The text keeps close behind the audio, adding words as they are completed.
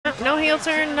No heel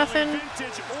turn, nothing.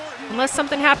 Unless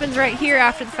something happens right here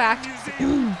after the fact.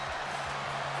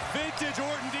 Vintage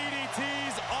Orton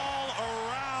DDTs all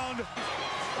around.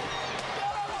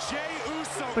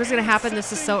 What is gonna happen?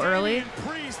 This is so early. I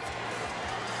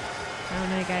don't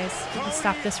know, guys. Let me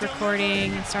stop this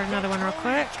recording and start another one real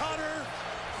quick.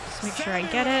 Just make sure I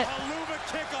get it.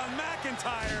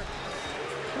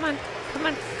 Come on, come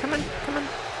on, come on, come on.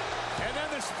 And then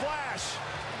the splash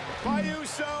by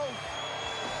Uso.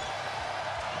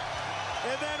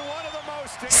 And then one of the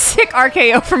most sick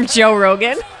RKO from Joe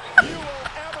Rogan. you will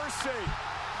ever see.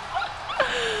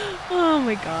 Oh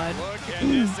my god. Look at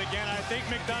this again. I think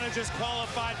McDonough just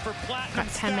qualified for platinum.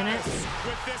 Got 10 minutes.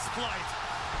 With this flight.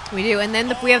 We do, and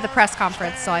then we have the press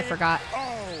conference, so I forgot.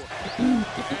 Bitter end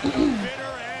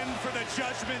for the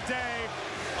Judgment Day.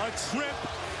 A trip.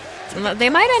 They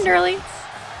might end early.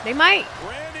 They might.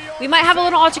 We might have a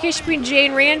little altercation between Jay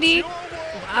and Randy.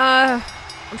 I'm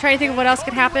trying to think of what else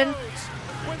could happen.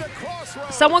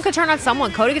 Someone could turn on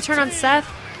someone. Cody could turn on Seth.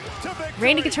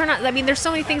 Randy could turn on... I mean, there's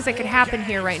so many things that could happen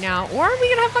here right now. Or we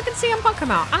could have fucking CM Punk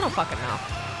come out. I don't fucking know.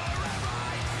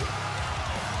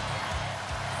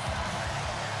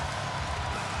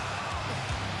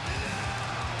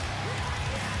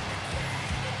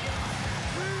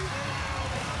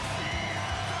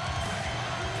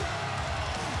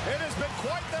 It has been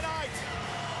quite the night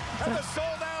at the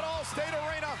sold-out All-State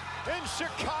Arena in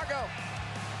Chicago.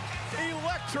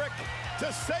 Electric,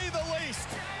 to say the least.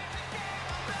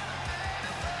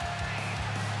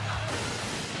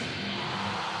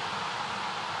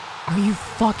 Are you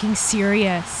fucking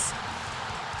serious?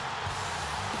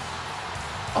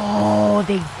 Oh,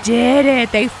 they did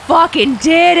it. They fucking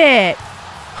did it.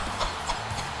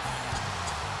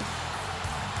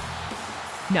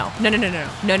 No, no, no, no, no,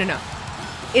 no, no, no.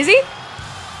 Is he?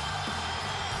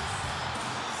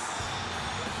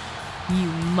 You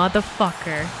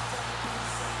motherfucker.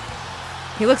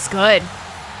 He looks good.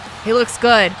 He looks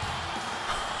good.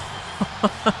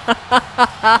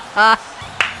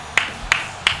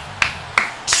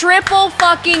 Triple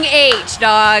fucking H,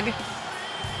 dog.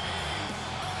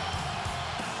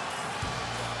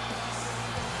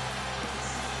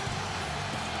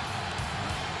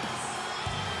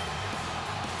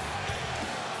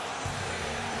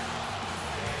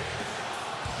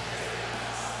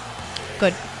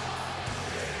 Good.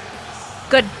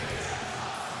 Good.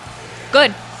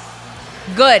 Good.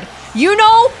 Good. You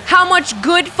know how much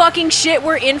good fucking shit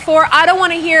we're in for? I don't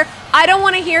want to hear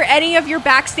any of your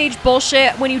backstage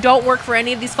bullshit when you don't work for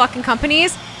any of these fucking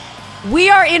companies. We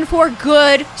are in for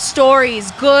good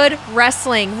stories, good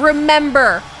wrestling.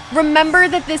 Remember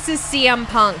that this is CM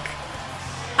Punk.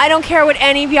 I don't care what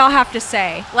any of y'all have to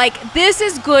say. Like, this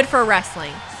is good for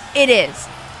wrestling. It is.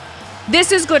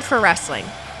 This is good for wrestling.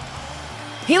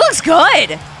 He looks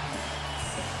good.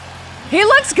 He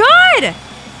looks good.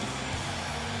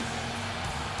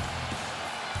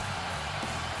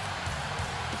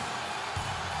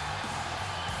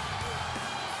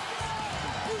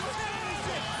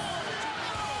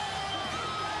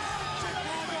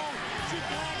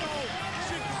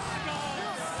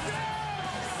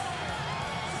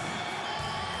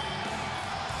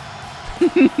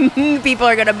 People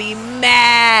are gonna be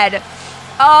mad.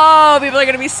 Oh, people are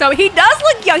gonna be so... He does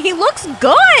look young. He looks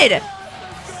good.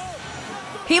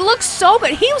 He looks so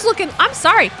good. He was looking... I'm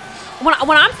sorry. When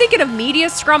I'm thinking of media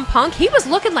scrum Punk, he was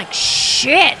looking like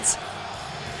shit.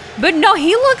 But no,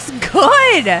 he looks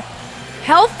good.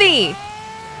 Healthy.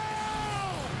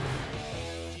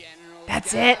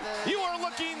 That's it. You are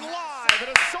looking live at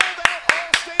a sold-out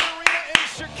All-State Arena in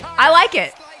Chicago. I like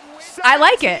it. I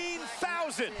like it.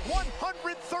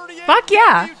 Fuck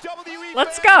yeah.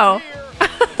 Let's go.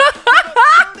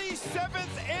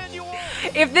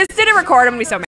 If this didn't record, I'm gonna be so mad.